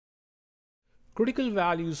Critical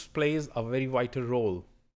values plays a very vital role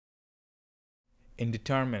in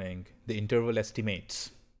determining the interval estimates.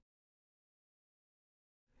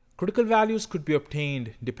 Critical values could be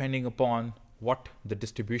obtained depending upon what the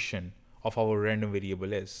distribution of our random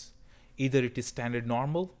variable is. Either it is standard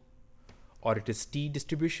normal, or it is t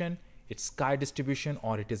distribution, it's chi distribution,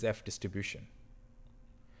 or it is f distribution.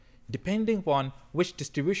 Depending upon which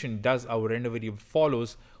distribution does our random variable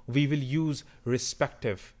follows, we will use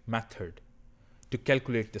respective method to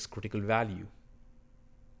calculate this critical value.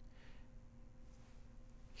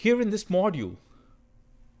 Here in this module,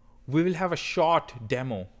 we will have a short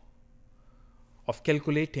demo of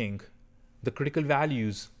calculating the critical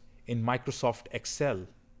values in Microsoft Excel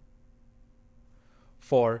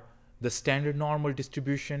for the standard normal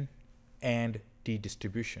distribution and t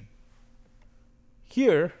distribution.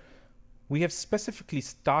 Here, we have specifically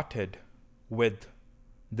started with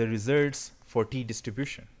the results for t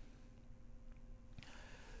distribution.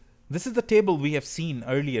 This is the table we have seen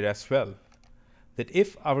earlier as well, that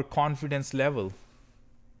if our confidence level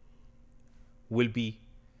will be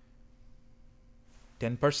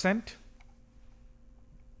 10%,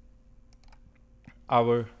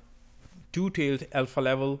 our two-tailed alpha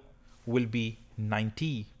level will be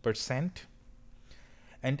 90%,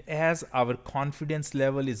 and as our confidence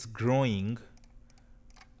level is growing,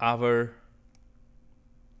 our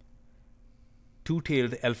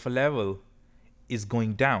two-tailed alpha level is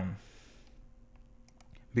going down,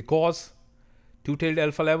 because two-tailed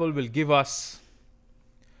alpha level will give us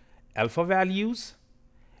alpha values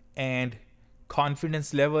and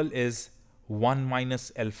confidence level is 1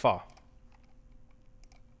 minus alpha.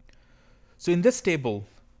 So in this table,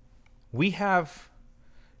 we have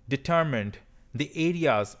determined the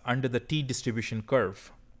areas under the t distribution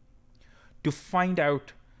curve to find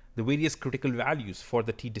out the various critical values for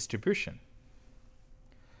the t distribution.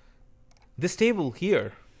 This table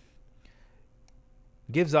here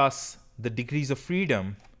gives us the degrees of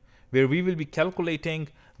freedom, where we will be calculating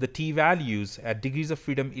the t values at degrees of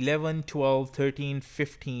freedom 11, 12, 13,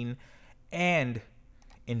 15, and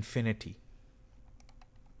infinity,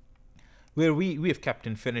 where we have kept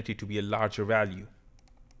infinity to be a larger value.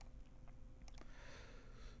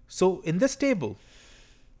 So in this table,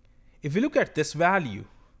 if we look at this value,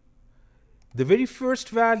 the very first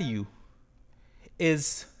value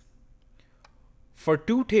is for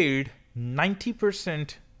two-tailed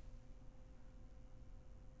 90%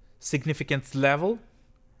 significance level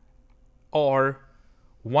or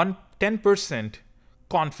 10%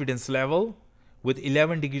 confidence level with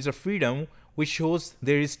 11 degrees of freedom, which shows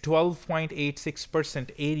there is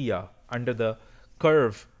 12.86% area under the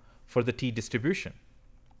curve for the t distribution.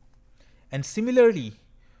 And similarly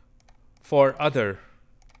for other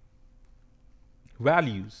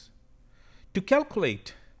values. To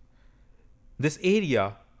calculate this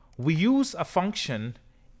area, we use a function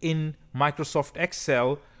in Microsoft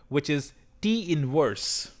Excel which is t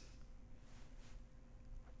inverse.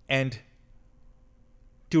 And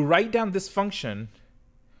to write down this function,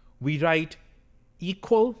 we write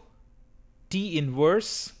equal t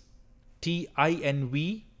inverse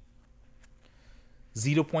tinv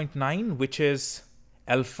 0.9, which is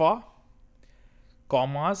alpha,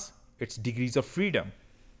 commas, its degrees of freedom.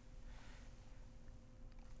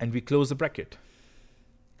 And we close the bracket.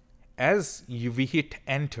 As we hit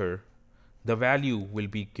enter, the value will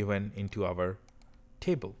be given into our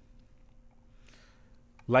table.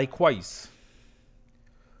 Likewise,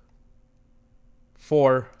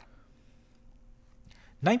 for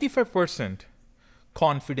 95%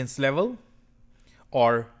 confidence level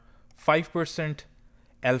or 5%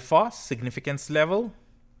 alpha significance level,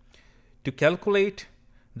 to calculate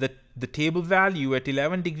the table value at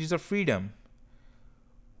 11 degrees of freedom,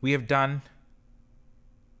 we have done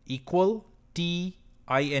equal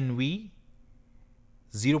tinv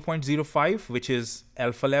 0.05, which is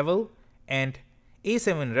alpha level, and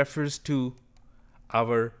A7 refers to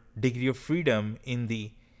our degree of freedom in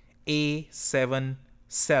the A7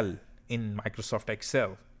 cell in Microsoft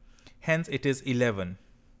Excel. Hence, it is 11.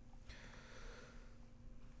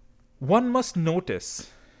 One must notice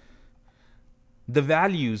the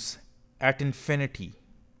values at infinity.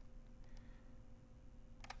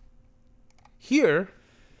 Here,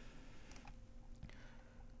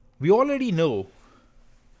 we already know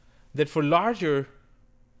that for larger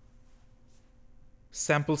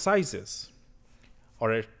sample sizes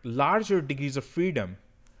or at larger degrees of freedom,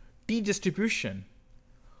 t distribution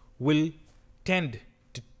will tend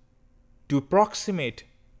to approximate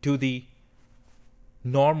to the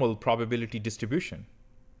normal probability distribution.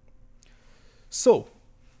 So,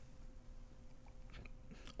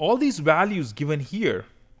 all these values given here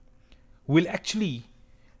will actually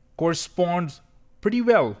correspond pretty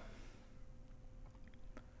well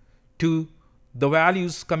to the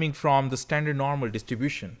values coming from the standard normal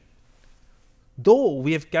distribution. Though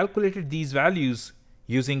we have calculated these values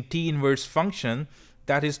using T inverse function,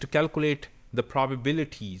 that is to calculate the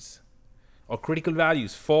probabilities or critical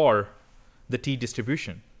values for the T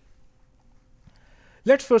distribution.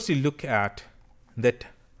 Let's firstly look at that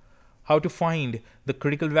how to find the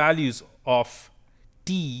critical values of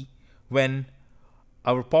T when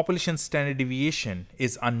our population standard deviation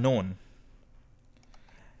is unknown.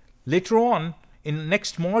 Later on, in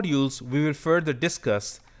next modules, we will further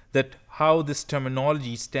discuss that how this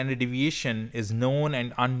terminology standard deviation is known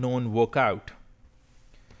and unknown work out.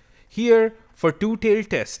 Here, for two-tailed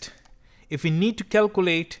test, if we need to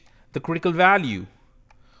calculate the critical value,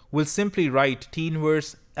 we'll simply write T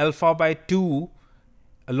inverse alpha by 2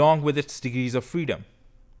 along with its degrees of freedom.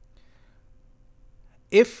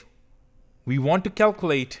 If we want to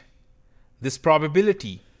calculate this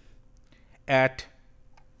probability at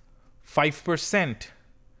 5%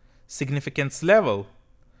 significance level,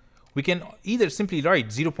 we can either simply write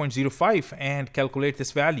 0.05 and calculate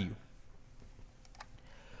this value.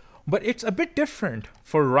 But it's a bit different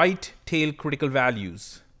for right tail critical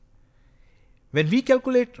values. When we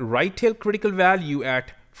calculate right tail critical value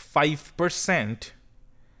at 5%,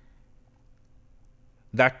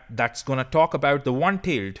 that's going to talk about the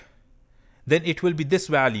one-tailed, then it will be this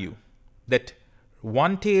value, that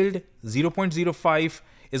one-tailed 0.05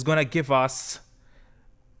 is going to give us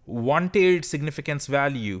one-tailed significance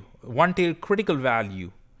value, one-tailed critical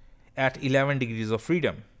value at 11 degrees of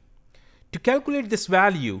freedom. To calculate this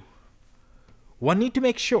value, one need to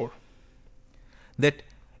make sure that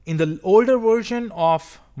in the older version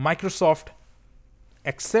of Microsoft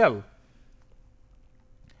Excel,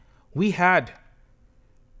 we had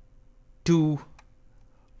to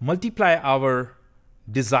multiply our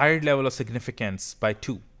desired level of significance by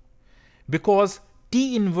 2, because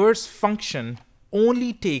T inverse function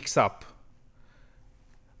only takes up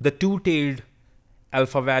the two-tailed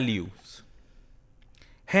alpha values.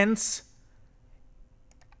 Hence,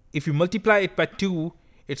 if you multiply it by 2,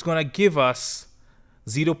 it's going to give us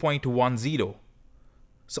 0.10.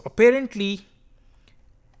 So apparently,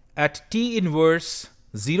 at T inverse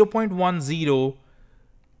 0.10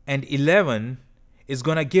 and 11 is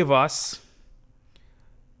going to give us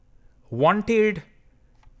one-tailed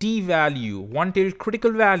T value, one-tailed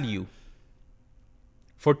critical value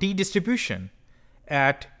for T distribution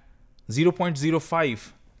at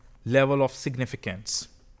 0.05 level of significance.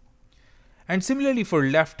 And similarly for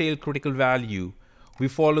left tail critical value, we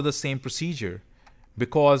follow the same procedure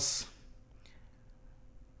because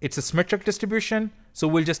it's a symmetric distribution, so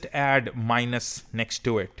we'll just add minus next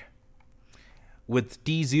to it with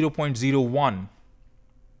T 0.01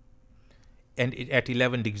 and at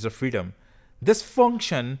 11 degrees of freedom. This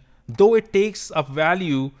function, though it takes a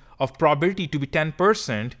value of probability to be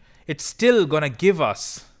 10%, it's still going to give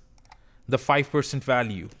us the 5%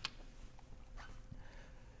 value.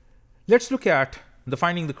 Let's look at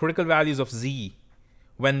finding the critical values of Z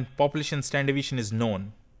when population standard deviation is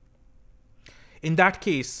known. In that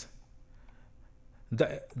case,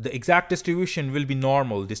 the exact distribution will be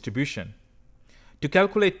normal distribution. To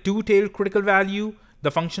calculate two-tailed critical value,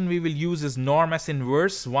 the function we will use is norm S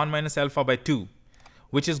inverse 1 minus alpha by 2,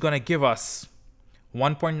 which is going to give us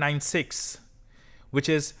 1.96, which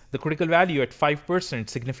is the critical value at 5%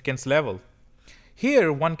 significance level.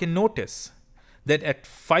 Here, one can notice that at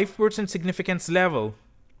 5% significance level,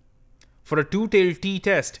 for a two-tailed T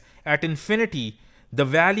test, at infinity, the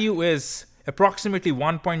value is approximately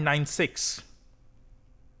 1.96.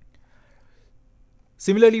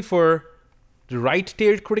 Similarly, for the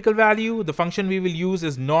right-tailed critical value, the function we will use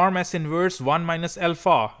is norm S inverse 1 minus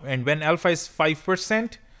alpha. And when alpha is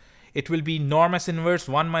 5%, it will be norm S inverse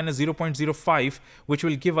 1 minus 0.05, which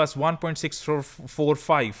will give us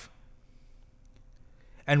 1.645.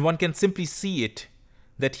 And one can simply see it,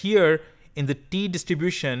 that here in the T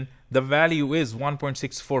distribution, the value is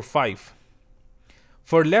 1.645.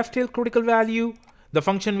 For left-tailed critical value, the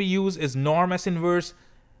function we use is norm S inverse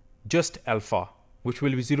just alpha, which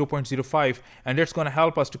will be 0.05, and that's going to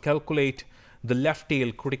help us to calculate the left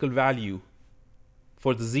tail critical value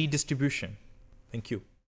for the Z distribution. Thank you.